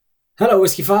Hello,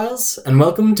 Whiskey Files, and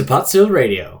welcome to Pot Still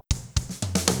Radio.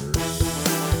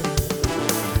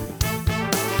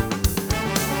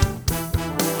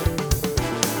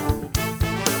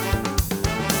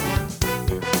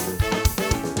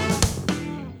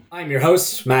 I'm your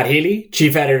host, Matt Healy,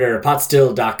 Chief Editor of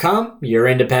PotStill.com, your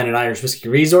independent Irish whiskey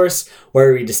resource,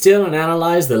 where we distill and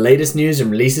analyse the latest news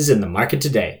and releases in the market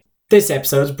today. This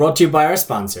episode is brought to you by our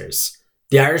sponsors.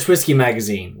 The Irish Whiskey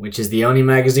Magazine, which is the only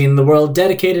magazine in the world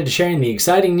dedicated to sharing the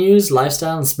exciting news,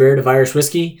 lifestyle and spirit of Irish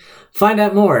whiskey. Find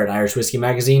out more at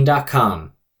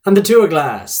irishwhiskeymagazine.com. And the Tua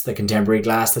glass, the contemporary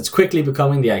glass that's quickly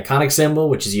becoming the iconic symbol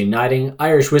which is uniting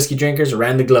Irish whiskey drinkers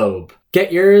around the globe.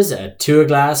 Get yours at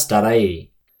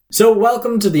tuaglass.ie. So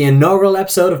welcome to the inaugural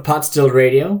episode of Pot Still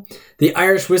Radio, the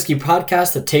Irish whiskey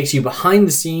podcast that takes you behind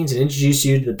the scenes and introduces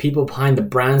you to the people behind the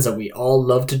brands that we all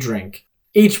love to drink.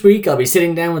 Each week, I'll be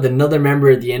sitting down with another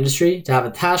member of the industry to have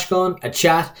a tashkon, a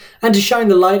chat, and to shine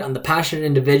the light on the passionate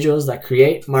individuals that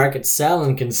create, market, sell,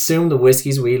 and consume the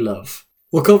whiskies we love.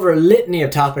 We'll cover a litany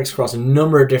of topics across a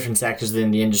number of different sectors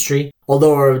within the industry,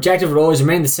 although our objective will always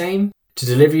remain the same, to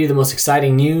deliver you the most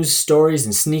exciting news, stories,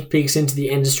 and sneak peeks into the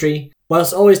industry,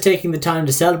 whilst always taking the time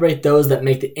to celebrate those that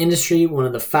make the industry one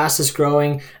of the fastest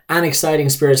growing and exciting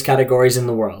spirits categories in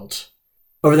the world.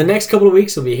 Over the next couple of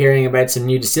weeks, we'll be hearing about some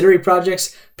new distillery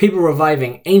projects, people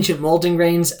reviving ancient malting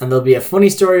grains, and there'll be a funny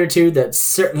story or two that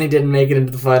certainly didn't make it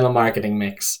into the final marketing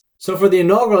mix. So for the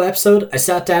inaugural episode, I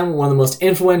sat down with one of the most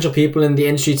influential people in the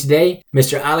industry today,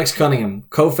 Mr. Alex Conyngham,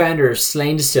 co-founder of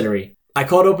Slane Distillery. I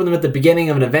caught up with him at the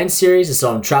beginning of an event series and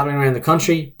saw him travelling around the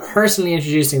country, personally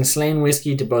introducing Slane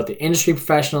whiskey to both the industry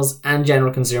professionals and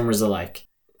general consumers alike.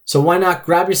 So why not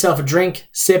grab yourself a drink,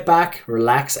 sit back,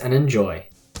 relax and enjoy.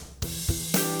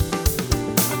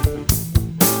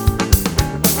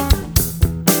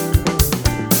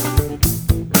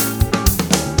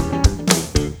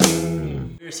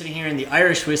 Sitting here in the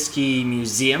Irish Whiskey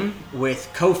Museum with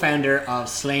co-founder of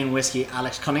Slane Whiskey,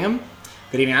 Alex Conyngham.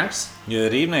 Good evening, Alex.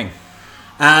 Good evening.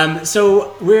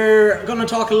 So we're going to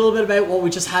talk a little bit about what we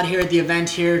just had here at the event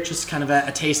here, just kind of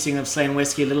a tasting of Slane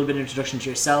Whiskey, a little bit of introduction to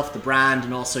yourself, the brand,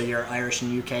 and also your Irish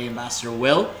and UK ambassador,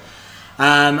 Will.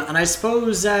 And I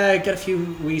suppose get a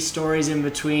few wee stories in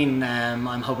between.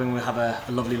 I'm hoping we'll have a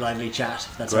lovely, lively chat.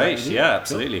 If that's great. Right, yeah,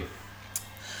 absolutely. Cool.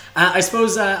 I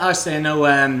suppose, Alex, I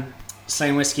know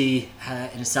Slane Whiskey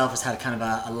in itself has had kind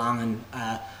of a long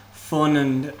and fun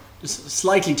and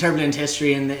slightly turbulent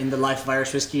history in the life of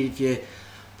Irish whiskey. If you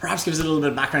perhaps give us a little bit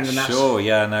of background on that. Sure,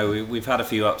 yeah, no, we've had a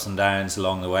few ups and downs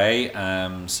along the way.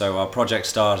 So our project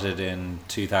started in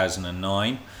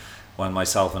 2009 when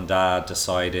myself and Dad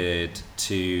decided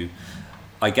to,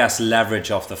 I guess,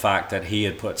 leverage off the fact that he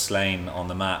had put Slane on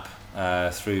the map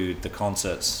through the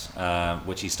concerts,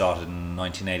 which he started in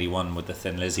 1981 with the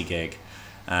Thin Lizzy gig.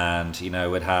 And you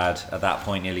know, it had at that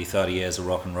point nearly 30 years of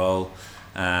rock and roll,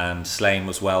 and Slane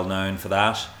was well known for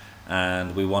that,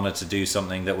 and we wanted to do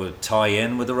something that would tie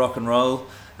in with the rock and roll,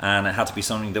 and it had to be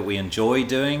something that we enjoy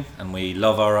doing, and we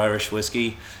love our Irish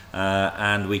whiskey,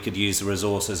 and we could use the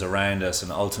resources around us.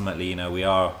 And ultimately, you know, we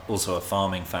are also a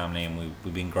farming family, and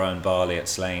we've been growing barley at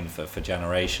Slane for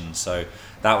generations, so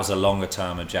that was a longer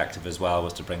term objective as well,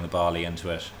 was to bring the barley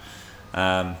into it.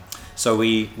 So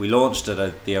we launched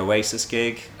at the Oasis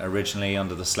gig, originally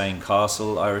under the Slane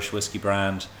Castle Irish whiskey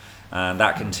brand, and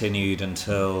that continued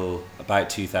until about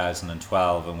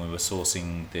 2012, and we were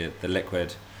sourcing the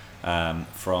liquid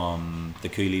from the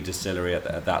Cooley distillery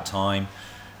at that time.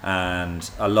 And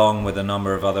along with a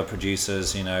number of other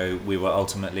producers, you know, we were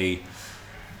ultimately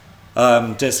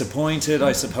disappointed,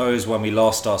 I suppose, when we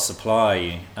lost our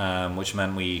supply, which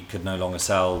meant we could no longer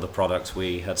sell the product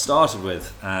we had started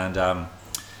with. And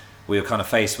we were kind of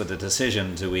faced with the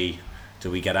decision: do we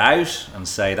get out and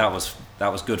say that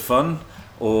was good fun,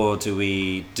 or do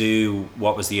we do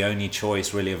what was the only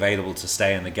choice really available to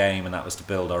stay in the game, and that was to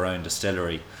build our own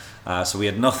distillery? So we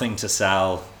had nothing to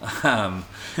sell,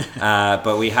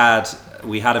 but we had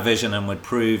a vision, and would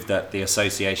prove that the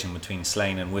association between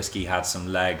Slane and whiskey had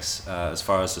some legs as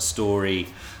far as the story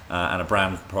and a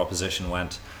brand proposition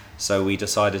went. So we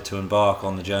decided to embark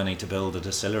on the journey to build a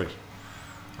distillery.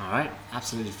 All right,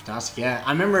 absolutely fantastic. Yeah,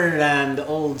 I remember the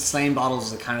old Slane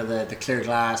bottles, the kind of the clear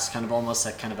glass, kind of almost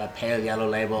like kind of a pale yellow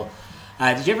label.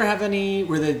 Did you ever have any?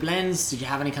 Were the blends? Did you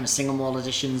have any kind of single malt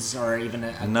editions, or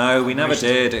even No, we never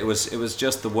did. It was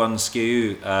just the one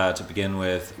SKU to begin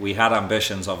with. We had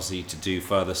ambitions, obviously, to do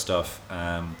further stuff,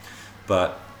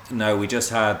 but no, we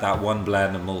just had that one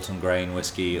blend of malt and grain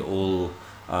whiskey, all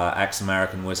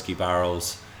ex-American whiskey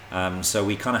barrels. So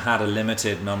we kind of had a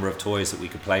limited number of toys that we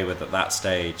could play with at that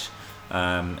stage.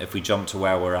 If we jump to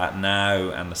where we're at now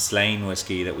and the Slane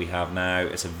whiskey that we have now,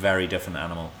 it's a very different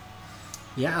animal.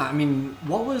 Yeah, I mean,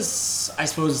 I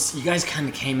suppose you guys kind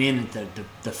of came in at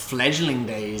the fledgling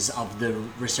days of the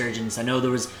resurgence. I know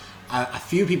there was a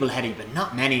few people ahead of you, but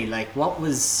not many. Like, I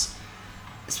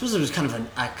suppose it was kind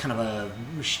of a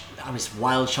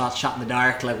wild shot in the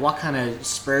dark. Like, what kind of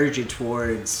spurred you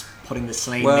towards putting the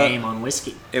Slane name on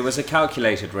whiskey? It was a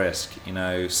calculated risk.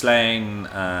 Slane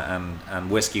and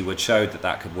whiskey would show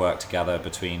that could work together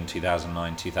between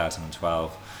 2009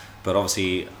 2012. But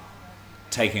obviously,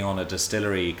 taking on a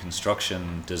distillery,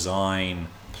 construction, design,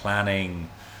 planning,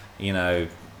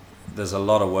 there's a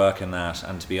lot of work in that,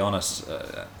 and to be honest,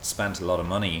 spent a lot of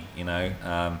money,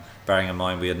 bearing in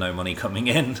mind we had no money coming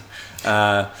in.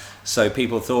 So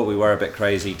people thought we were a bit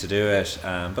crazy to do it,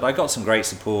 but I got some great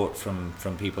support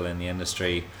from people in the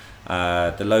industry.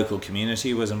 The local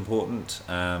community was important.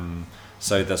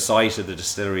 So the site of the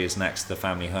distillery is next to the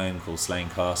family home called Slane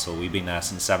Castle. We've been there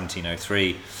since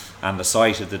 1703, and the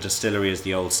site of the distillery is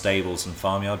the old stables and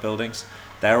farmyard buildings.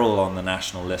 They're all on the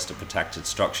national list of protected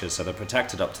structures, so they're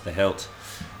protected up to the hilt.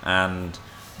 And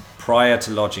prior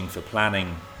to lodging for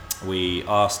planning, we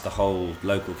asked the whole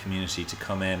local community to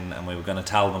come in, and we were going to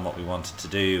tell them what we wanted to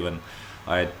do. And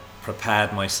I had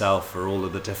prepared myself for all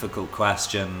of the difficult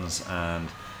questions, and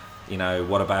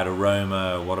what about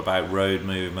aroma, what about road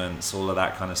movements, all of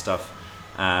that kind of stuff,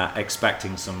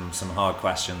 expecting some hard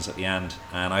questions at the end.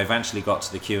 And I eventually got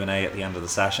to the Q&A at the end of the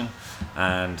session,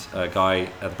 and a guy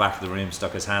at the back of the room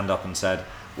stuck his hand up and said,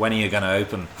 "When are you going to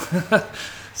open?"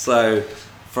 So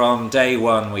from day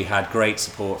one we had great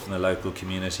support from the local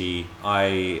community.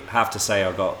 I have to say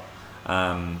I got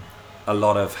a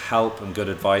lot of help and good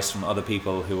advice from other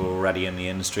people who were already in the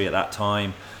industry at that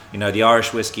time. The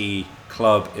Irish Whiskey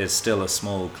Club is still a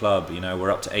small club.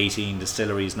 We're up to 18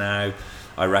 distilleries now.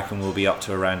 I reckon we'll be up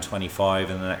to around 25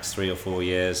 in the next 3 or 4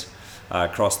 years.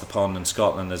 Across the pond in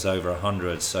Scotland, there's over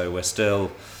 100. So we're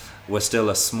still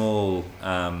a small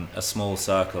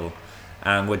circle,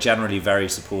 and we're generally very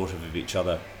supportive of each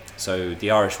other. So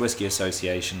the Irish Whiskey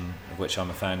Association, of which I'm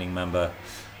a founding member,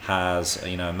 has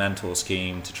a mentor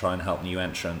scheme to try and help new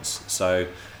entrants. So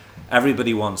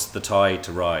everybody wants the tide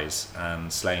to rise,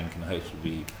 and Slane can hopefully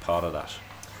be part of that.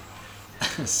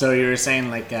 So you were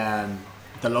saying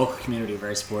the local community are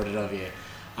very supportive of you.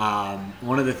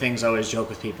 One of the things I always joke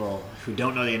with people who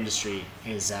don't know the industry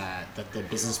is that the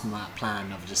business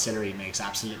plan of a distillery makes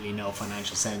absolutely no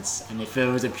financial sense. And if it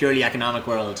was a purely economic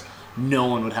world, no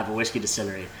one would have a whiskey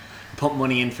distillery. You put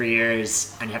money in for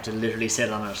years, and you have to literally sit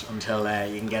on it until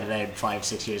you can get it out in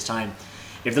 5-6 years' time.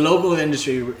 If the local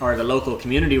industry or the local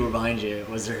community were behind you,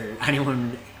 was there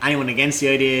anyone against the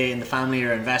idea in the family,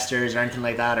 or investors or anything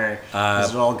like that, or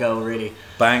does it all go really?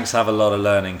 Banks have a lot of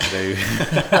learning to do.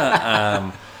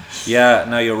 Yeah,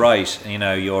 no, you're right.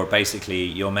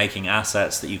 You're making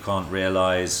assets that you can't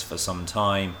realize for some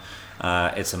time.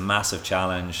 It's a massive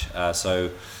challenge. So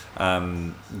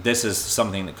this is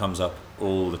something that comes up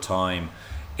all the time.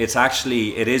 It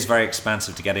is very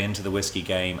expensive to get into the whiskey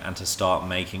game and to start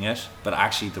making it, but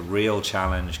actually the real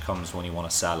challenge comes when you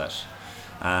want to sell it.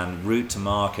 And route to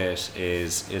market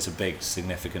is a big,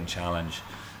 significant challenge.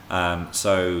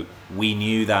 So we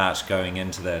knew that going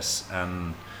into this,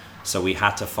 and so we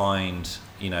had to find,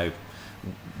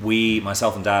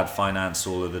 myself and Dad financed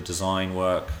all of the design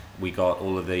work. We got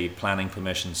all of the planning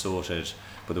permission sorted,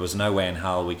 but there was no way in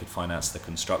hell we could finance the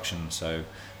construction. So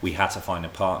we had to find a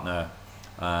partner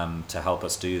to help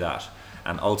us do that.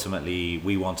 And ultimately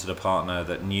we wanted a partner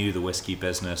that knew the whiskey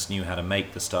business, knew how to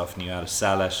make the stuff, knew how to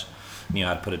sell it, knew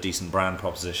how to put a decent brand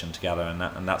proposition together.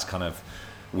 And that's kind of,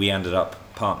 we ended up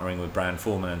partnering with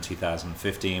Brown-Forman in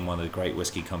 2015, one of the great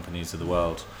whiskey companies of the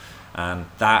world. And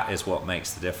that is what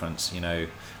makes the difference.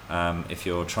 If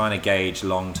you're trying to gauge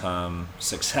long-term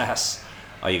success,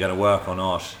 are you going to work or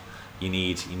not, you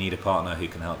need a partner who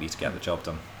can help you to get the job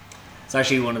done. It's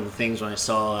actually one of the things when I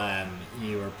saw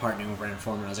you were partnering with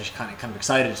Brown-Forman, I was actually kind of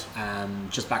excited.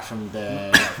 Just back from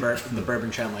the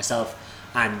Bourbon Trail myself,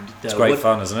 and it's great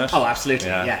fun, isn't it? Oh, absolutely,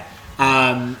 yeah.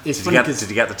 It's did funny. Did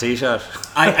you get the T-shirt?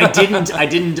 I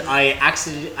didn't. I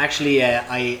actually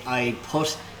I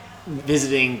put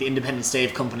visiting the Independent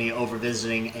Stave Company over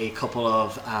visiting a couple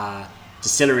of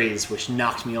distilleries, which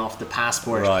knocked me off the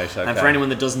passport. Right. Okay. And for anyone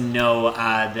that doesn't know,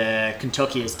 the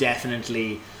Kentucky has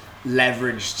definitely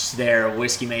leveraged their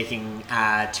whiskey making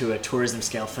to a tourism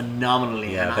scale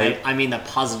phenomenally, yeah, and I mean that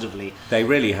positively. They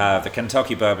really have. The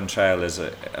Kentucky Bourbon Trail it's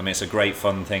a great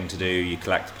fun thing to do. You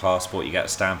collect a passport, you get a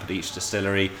stamp at each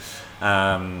distillery.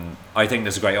 I think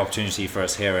there's a great opportunity for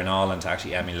us here in Ireland to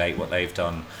actually emulate what they've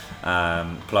done.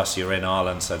 Plus, you're in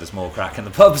Ireland, so there's more crack in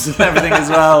the pubs and everything as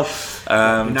well.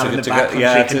 Not in the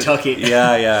backcountry, Kentucky.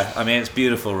 Yeah. I mean, it's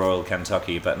beautiful, rural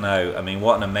Kentucky. But no, I mean,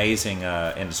 what an amazing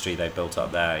industry they built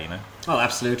up there. You know. Oh,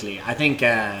 absolutely. I think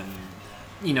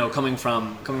coming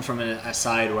from a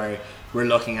side where we're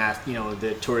looking at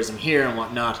the tourism here and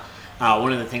whatnot.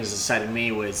 One of the things that excited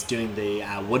me was doing the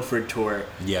Woodford tour.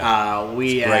 Yeah,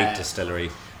 it's a great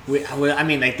distillery.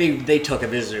 They took a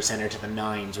visitor center to the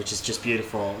nines, which is just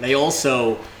beautiful. They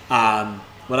also,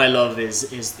 what I love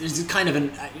is kind of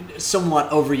a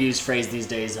somewhat overused phrase these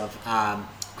days of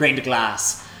grain to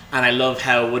glass, and I love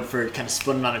how Woodford kind of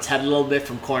spun it on its head a little bit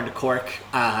from corn to cork,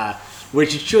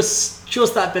 which is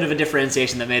just that bit of a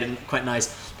differentiation that made it quite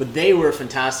nice. But they were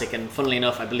fantastic, and funnily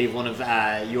enough, I believe one of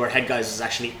your head guys was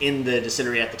actually in the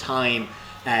distillery at the time,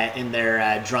 in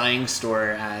their drying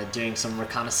store, doing some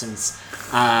reconnaissance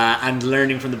and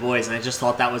learning from the boys. And I just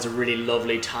thought that was a really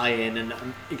lovely tie-in, and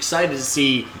I'm excited to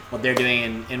see what they're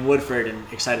doing in Woodford, and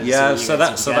excited to see what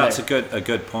that's a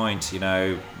good point.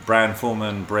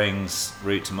 Brown-Forman brings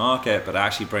route to market, but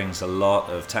actually brings a lot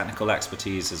of technical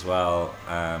expertise as well.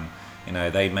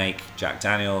 They make Jack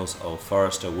Daniels, Old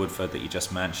Forester, Woodford that you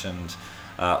just mentioned,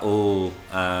 all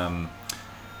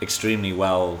extremely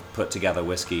well put together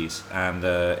whiskies, and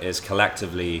is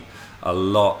collectively a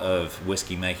lot of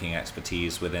whiskey making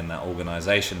expertise within that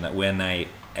organisation that we're now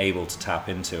able to tap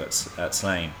into at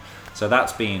Slane. So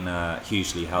that's been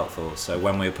hugely helpful. So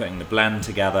when we were putting the blend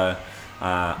together,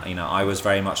 I was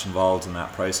very much involved in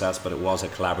that process, but it was a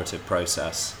collaborative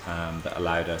process that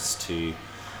allowed us to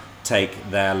take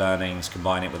their learnings,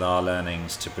 combine it with our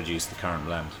learnings to produce the current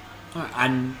blend.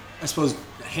 And I suppose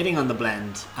hitting on the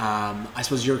blend, I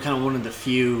suppose you're kind of one of the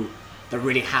few that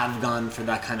really have gone for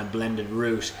that kind of blended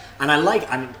route.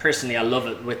 And personally I love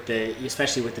it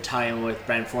especially with the tie-in with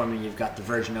Brown-Forman. You've got the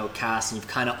virgin oak cask, and you've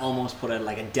kind of almost put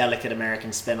a delicate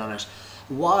American spin on it.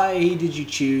 Why did you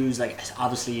choose,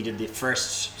 obviously you did the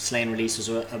first Slane release was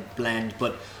a blend,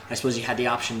 but I suppose you had the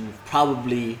option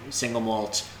probably single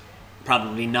malt,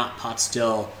 probably not pot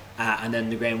still, and then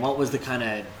the grain. What was the kind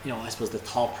of, I suppose the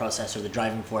thought process or the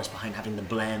driving force behind having the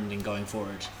blend and going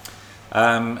forward?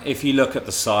 If you look at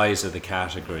the size of the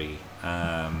category,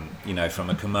 from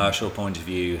a commercial point of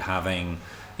view, having,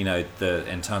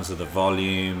 in terms of the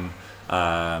volume,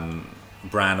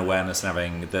 brand awareness, and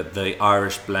having the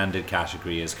Irish blended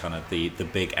category is kind of the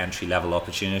big entry level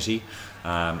opportunity.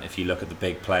 If you look at the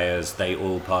big players, they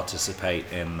all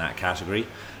participate in that category.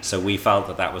 So we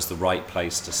felt that was the right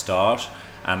place to start,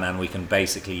 and then we can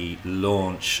basically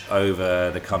launch over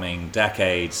the coming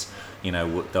decades.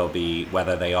 There'll be,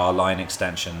 whether they are line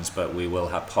extensions, but we will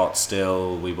have pot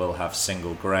still, we will have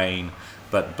single grain,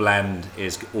 but blend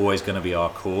is always going to be our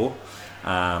core.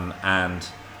 And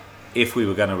if we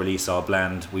were going to release our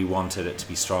blend, we wanted it to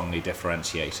be strongly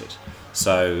differentiated.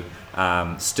 So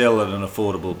still at an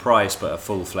affordable price, but a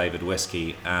full flavoured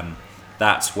whiskey. And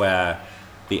that's where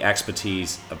the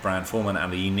expertise of Brown-Forman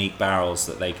and the unique barrels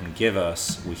that they can give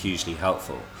us were hugely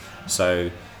helpful. So,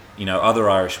 other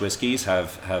Irish whiskies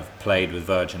have played with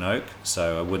virgin oak,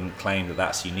 so I wouldn't claim that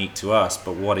that's unique to us.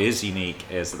 But what is unique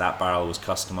is that barrel was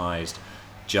customised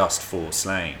just for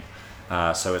Slane.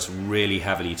 So it's really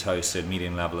heavily toasted,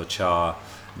 medium level of char.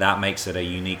 That makes it a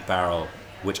unique barrel,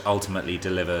 which ultimately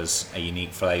delivers a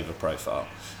unique flavour profile.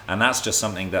 And that's just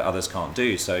something that others can't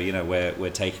do. So, we're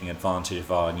taking advantage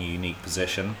of our new unique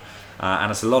position.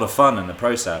 And it's a lot of fun in the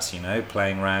process,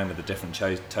 playing around with the different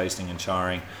toasting and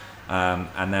charring.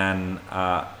 And then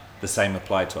the same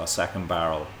applied to our second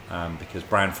barrel, because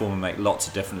Brown-Forman make lots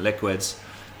of different liquids,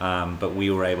 but we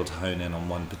were able to hone in on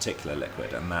one particular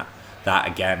liquid, and that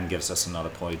again gives us another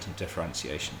point of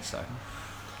differentiation. So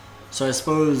I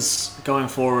suppose going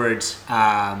forward,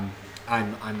 I'm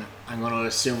going to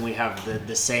assume we have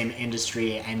the same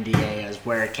industry NDA as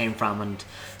where it came from, and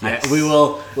yes.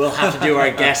 We'll have to do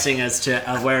our guessing as to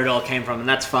where it all came from, and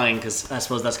that's fine, because I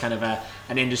suppose that's kind of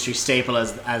an industry staple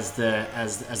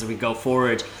as we go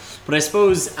forward. But I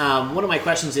suppose one of my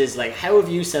questions is, how have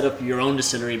you set up your own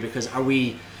distillery? Because are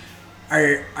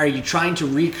you trying to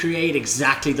recreate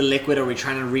exactly the liquid? Are we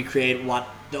trying to recreate what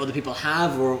the other people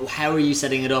have, or how are you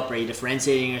setting it up? Are you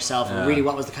differentiating yourself? Or really,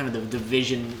 what was the kind of the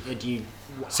vision?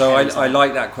 So I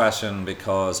like that question,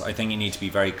 because I think you need to be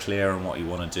very clear on what you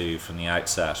want to do from the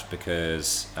outset,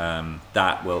 because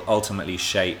that will ultimately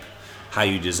shape how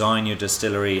you design your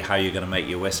distillery, how you're going to make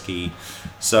your whiskey.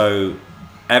 So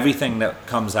everything that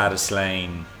comes out of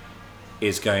Slane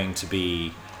is going to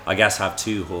be I guess, have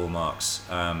two hallmarks.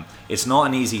 It's not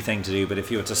an easy thing to do, but if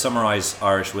you were to summarize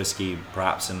Irish whiskey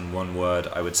perhaps in one word,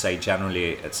 I would say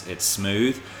generally it's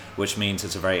smooth, which means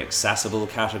it's a very accessible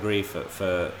category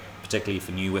for particularly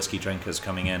for new whiskey drinkers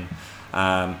coming in.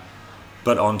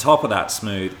 But on top of that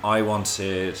smooth, I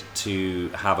wanted to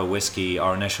have a whiskey,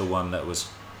 our initial one, that was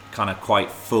kind of quite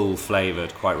full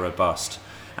flavoured, quite robust.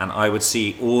 And I would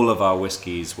see all of our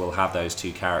whiskies will have those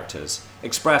two characters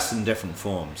expressed in different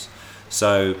forms.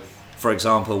 So, for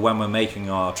example, when we're making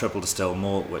our triple distill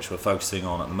malt, which we're focusing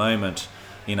on at the moment,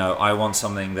 I want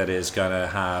something that is going to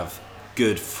have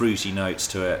good fruity notes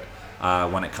to it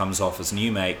when it comes off as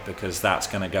new make, because that's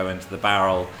going to go into the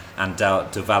barrel and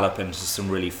develop into some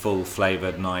really full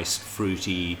flavoured, nice,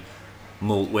 fruity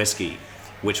malt whiskey,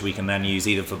 which we can then use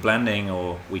either for blending,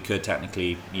 or we could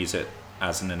technically use it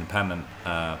as an independent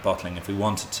bottling if we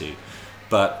wanted to.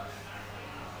 But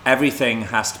everything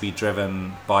has to be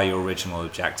driven by your original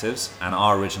objectives, and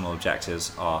our original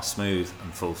objectives are smooth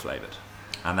and full flavoured,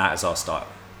 and that is our style.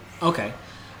 Okay.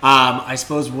 I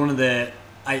suppose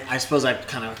I suppose I've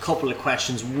kind of a couple of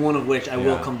questions, one of which I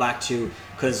will come back to,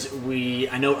 because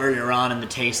I know earlier on in the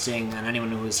tasting, and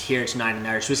anyone who was here tonight in the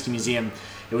Irish Whiskey Museum,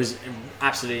 it was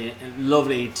absolutely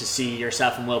lovely to see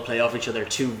yourself and Will play off each other,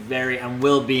 and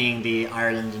Will being the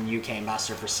Ireland and UK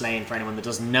ambassador for Slane, for anyone that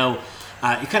doesn't know.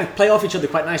 You kind of play off each other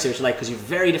quite nicely, which I like, because you have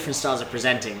very different styles of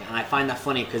presenting, and I find that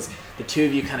funny because the two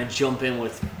of you kind of jump in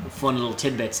with fun little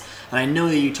tidbits. And I know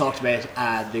that you talked about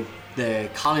the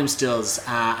column stills,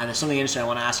 and there's something interesting I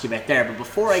want to ask you about there. But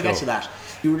before I get to that,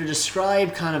 you were to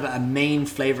describe kind of a main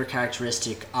flavour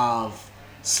characteristic of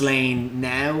Slane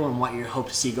now and what you hope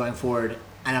to see going forward.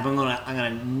 And I'm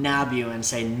gonna nab you and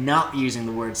say, not using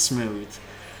the word smooth,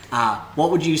 what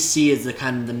would you see as the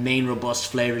kind of the main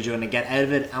robust flavours you're going to get out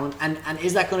of it, and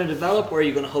is that going to develop, or are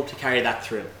you going to hope to carry that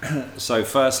through? So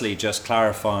firstly, just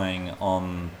clarifying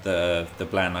on the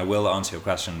blend, I will answer your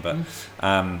question, but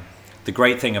the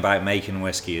great thing about making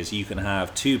whiskey is you can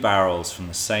have two barrels from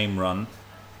the same run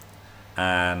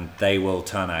and they will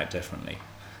turn out differently.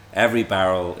 Every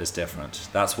barrel is different.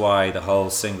 That's why the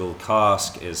whole single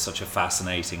cask is such a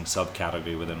fascinating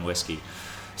subcategory within whiskey.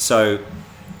 So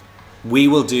we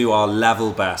will do our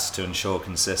level best to ensure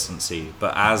consistency,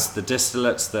 but as the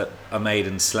distillates that are made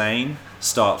in Slane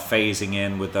start phasing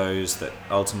in with those that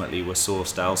ultimately were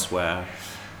sourced elsewhere,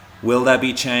 will there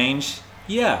be change?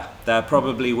 Yeah, there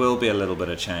probably will be a little bit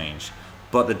of change.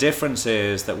 But the difference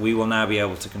is that we will now be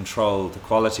able to control the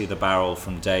quality of the barrel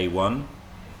from day one,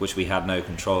 which we had no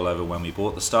control over when we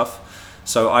bought the stuff.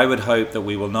 So I would hope that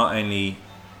we will not only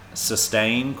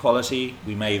sustain quality,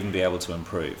 we may even be able to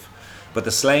improve. But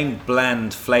the Slane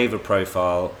blend flavour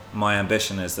profile, my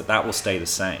ambition is that will stay the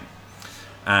same.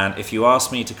 And if you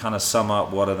ask me to kind of sum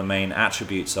up what are the main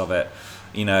attributes of it,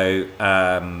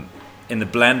 in the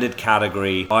blended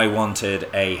category, I wanted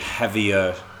a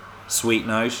heavier sweet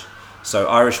note. So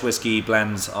Irish whiskey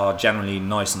blends are generally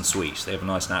nice and sweet. They have a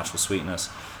nice natural sweetness.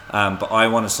 But I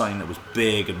wanted something that was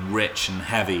big and rich and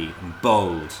heavy and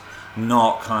bold,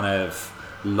 not kind of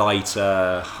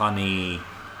lighter, honey.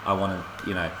 I wanted,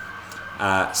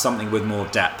 something with more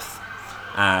depth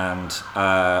and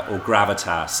or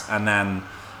gravitas, and then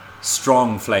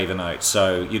strong flavour notes.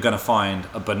 So you're going to find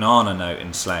a banana note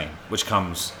in Slane, which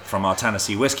comes from our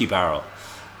Tennessee whiskey barrel.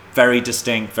 Very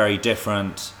distinct, very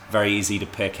different, very easy to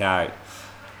pick out.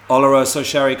 Oloroso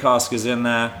sherry cask is in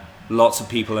there. Lots of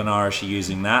people in Irish are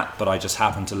using that, but I just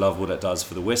happen to love what it does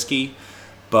for the whiskey.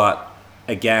 But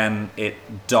again, it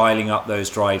dialing up those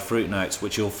dried fruit notes,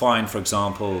 which you'll find, for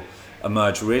example,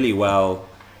 emerge really well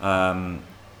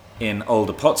in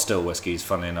older pot still whiskies.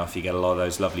 Funnily enough, you get a lot of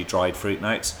those lovely dried fruit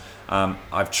notes.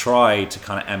 I've tried to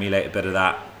kind of emulate a bit of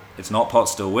that. It's not pot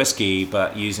still whiskey,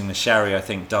 but using the sherry, I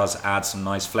think, does add some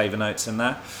nice flavour notes in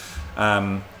there.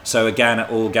 So again,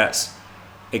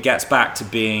 it gets back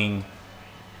to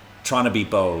trying to be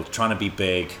bold, trying to be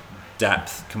big,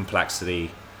 depth,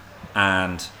 complexity,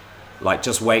 and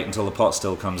just wait until the pot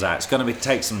still comes out. It's going to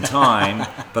take some time,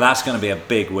 but that's going to be a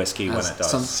big whiskey when it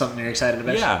does. Something you're excited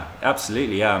about? Yeah,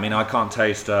 absolutely. Yeah, I mean, I can't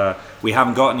taste. We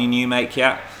haven't got any new make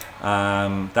yet.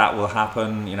 That will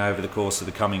happen, over the course of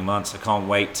the coming months. I can't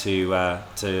wait to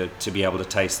be able to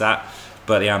taste that.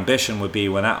 But the ambition would be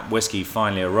when that whiskey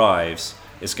finally arrives,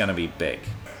 it's going to be big.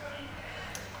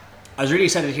 I was really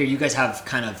excited to hear you guys have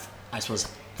kind of, I suppose,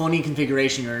 funny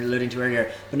configuration you were alluding to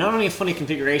earlier, but not only a funny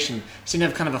configuration, you seem to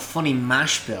have kind of a funny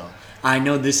mash bill. I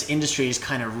know this industry is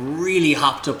kind of really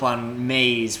hopped up on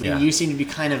maize. Yeah. You seem to be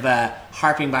kind of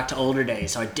harping back to older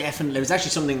days. So there was actually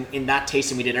something in that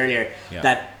tasting we did earlier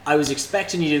that I was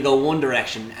expecting you to go one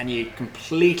direction, and you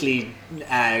completely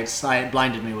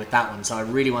blinded me with that one. So I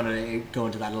really wanted to go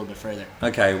into that a little bit further.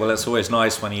 Okay, well, it's always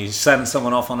nice when you send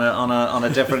someone off on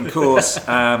a different course.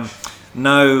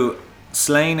 No,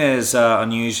 Slane is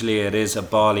unusually, it is a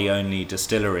barley only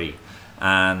distillery.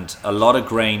 And a lot of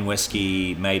grain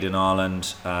whiskey made in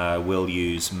Ireland will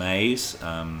use maize,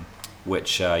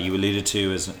 which you alluded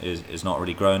to is not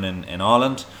really grown in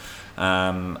Ireland.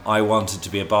 I wanted to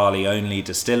be a barley-only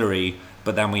distillery,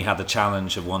 but then we had the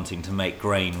challenge of wanting to make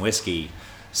grain whiskey.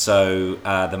 So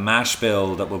the mash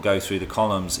bill that will go through the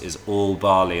columns is all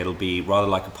barley. It'll be rather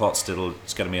like a pot still.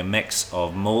 It's going to be a mix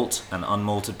of malt and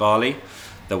unmalted barley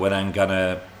that we're then going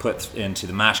to put into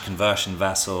the mash conversion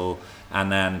vessel and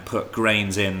then put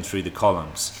grains in through the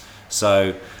columns.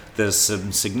 So there's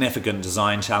some significant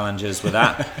design challenges with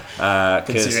that.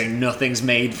 Considering nothing's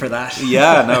made for that.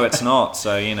 Yeah, no, it's not.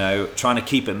 So, trying to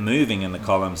keep it moving in the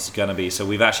columns is going to be... So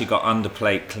we've actually got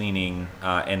underplate cleaning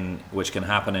which can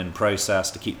happen in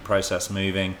process to keep the process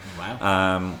moving.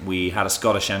 Wow. We had a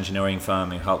Scottish engineering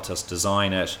firm who helped us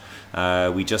design it.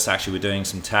 We just actually were doing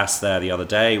some tests there the other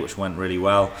day, which went really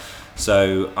well.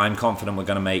 So I'm confident we're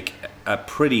going to make a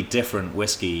pretty different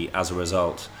whiskey as a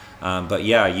result. But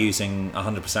yeah, using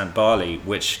 100% barley,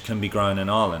 which can be grown in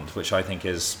Ireland, which I think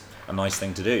is a nice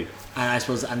thing to do. And I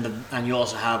suppose, and you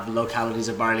also have localities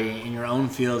of barley in your own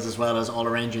fields as well as all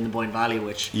around you in the Boyne Valley,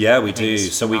 which we do.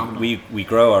 So we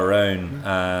grow our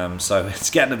own. So it's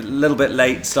getting a little bit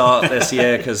late start this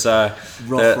year because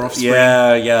rough spring.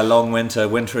 Yeah, long winter.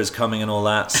 Winter is coming and all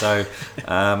that. So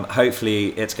hopefully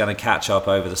it's going to catch up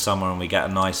over the summer and we get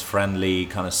a nice, friendly,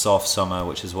 kind of soft summer,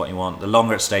 which is what you want. The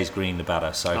longer it stays green, the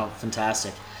better. So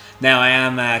fantastic. Now, I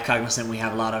am cognizant we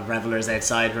have a lot of revelers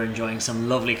outside who are enjoying some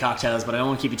lovely cocktails, but I don't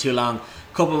want to keep you too long.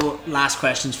 A couple last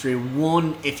questions for you.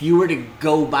 One, if you were to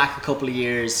go back a couple of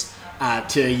years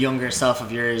to a younger self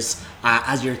of yours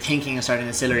as you're thinking of starting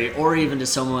a distillery, or even to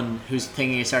someone who's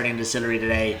thinking of starting a distillery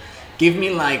today, give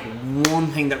me like one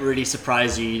thing that really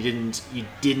surprised you. You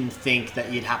didn't think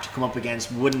that you'd have to come up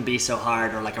against, wouldn't be so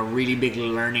hard, or like a really big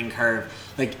learning curve.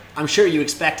 Like, I'm sure you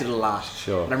expected a lot.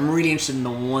 Sure. But I'm really interested in the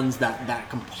ones that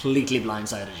completely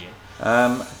blindsided you.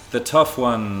 The tough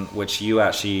one, which you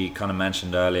actually kind of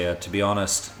mentioned earlier, to be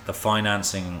honest, the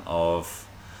financing of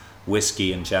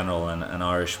whiskey in general and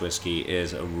Irish whiskey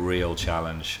is a real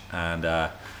challenge. And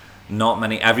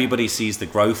everybody sees the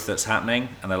growth that's happening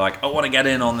and they're like, I want to get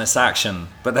in on this action.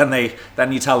 But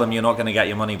then you tell them you're not going to get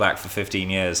your money back for 15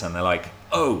 years and they're like,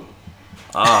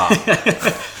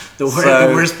 The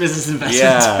worst business investment.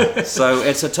 Yeah, so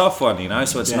it's a tough one,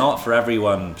 so it's not for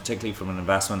everyone, particularly from an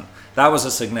investment. That was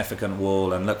a significant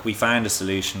wall, and look, we found a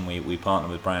solution. We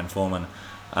partnered with Brian Foreman.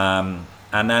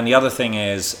 And then the other thing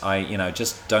is,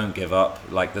 just don't give up.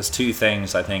 Like, there's two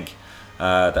things I think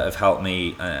that have helped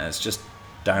me. It's just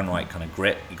downright kind of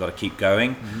grit. You got to keep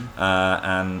going,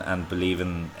 and believe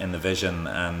in the vision.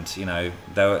 And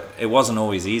though it wasn't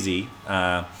always easy,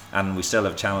 and we still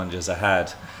have challenges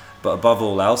ahead, but above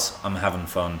all else, I'm having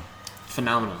fun.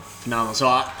 Phenomenal. So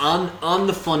on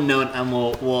the fun note, and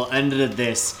we'll end it at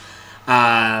this.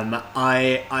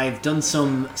 I've done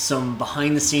some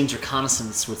behind the scenes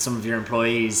reconnaissance with some of your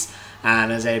employees.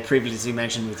 And as I previously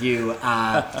mentioned with you,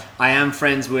 I am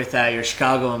friends with your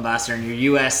Chicago ambassador and your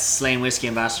US Slane whiskey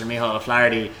ambassador, Micheál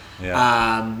O'Flaherty.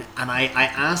 Yeah. And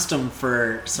I asked him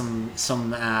for some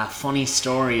funny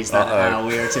stories that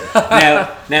we were to.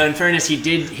 Now, in fairness, he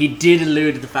did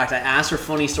allude to the fact I asked for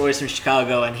funny stories from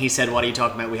Chicago, and he said, "What are you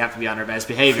talking about? We have to be on our best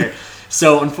behavior."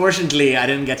 So unfortunately, I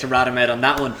didn't get to rat him out on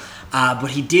that one.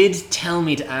 But he did tell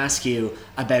me to ask you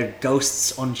about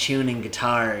ghosts untuning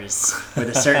guitars with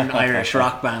a certain Irish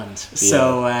rock band.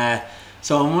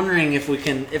 So I'm wondering if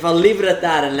I'll leave it at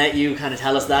that and let you kind of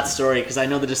tell us that story, because I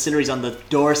know the distillery's on the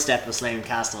doorstep of Slane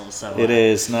Castle. So it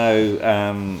is.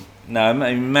 Many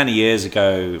years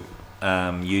ago,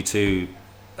 you two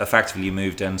effectively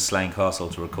moved in Slane Castle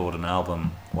to record an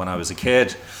album when I was a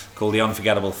kid called The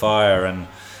Unforgettable Fire. And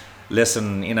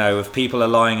listen, if people are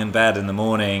lying in bed in the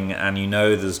morning and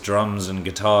there's drums and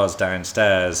guitars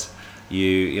downstairs,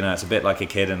 it's a bit like a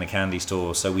kid in a candy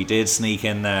store. So we did sneak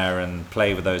in there and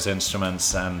play with those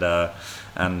instruments, and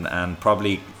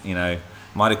probably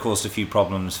might have caused a few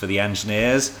problems for the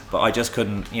engineers, but I just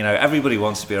couldn't. Everybody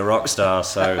wants to be a rock star,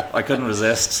 so I couldn't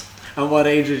resist. And what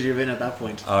age would you have been at that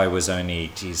point? I was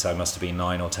only, I must have been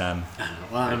 9 or 10.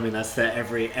 Well, I mean, that's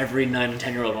every 9 and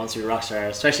 10 year old wants to be a rock star,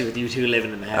 especially with you two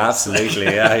living in the house. Absolutely,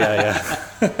 yeah.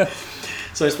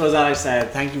 So I suppose, Alex,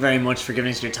 thank you very much for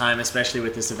giving us your time, especially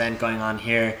with this event going on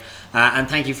here. And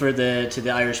thank you to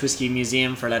the Irish Whiskey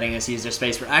Museum for letting us use their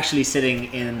space. We're actually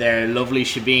sitting in their lovely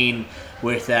shebeen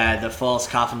with the false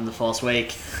coffin and the false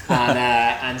wake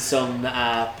and some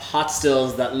pot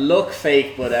stills that look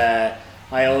fake, but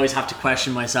I always have to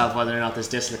question myself whether or not there's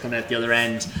distillate coming out the other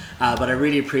end. But I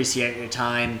really appreciate your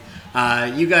time.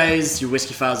 You guys, your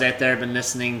whiskey files out there, have been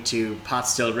listening to Pot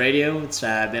Stilled Radio. It's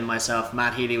been myself,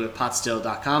 Matt Healy with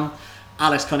potstill.com,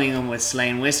 Alex Conyngham with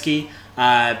Slane Whiskey,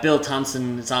 Bill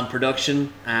Thompson is on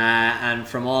production, and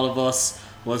from all of us,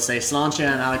 we'll say Sláinte,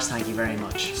 and Alex, thank you very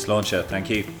much. Sláinte, thank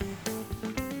you.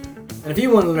 And if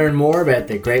you want to learn more about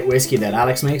the great whiskey that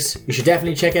Alex makes, you should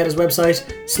definitely check out his website,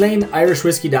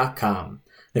 slaneirishwhiskey.com.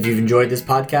 If you've enjoyed this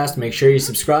podcast, make sure you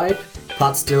subscribe,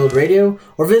 Pot Stilled Radio,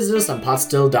 or visit us on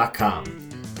potstill.com.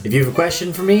 If you have a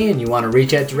question for me and you want to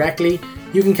reach out directly,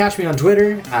 you can catch me on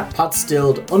Twitter at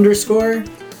potstilled_.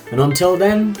 And until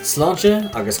then,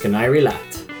 Sláinte agus Canary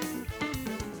Lat.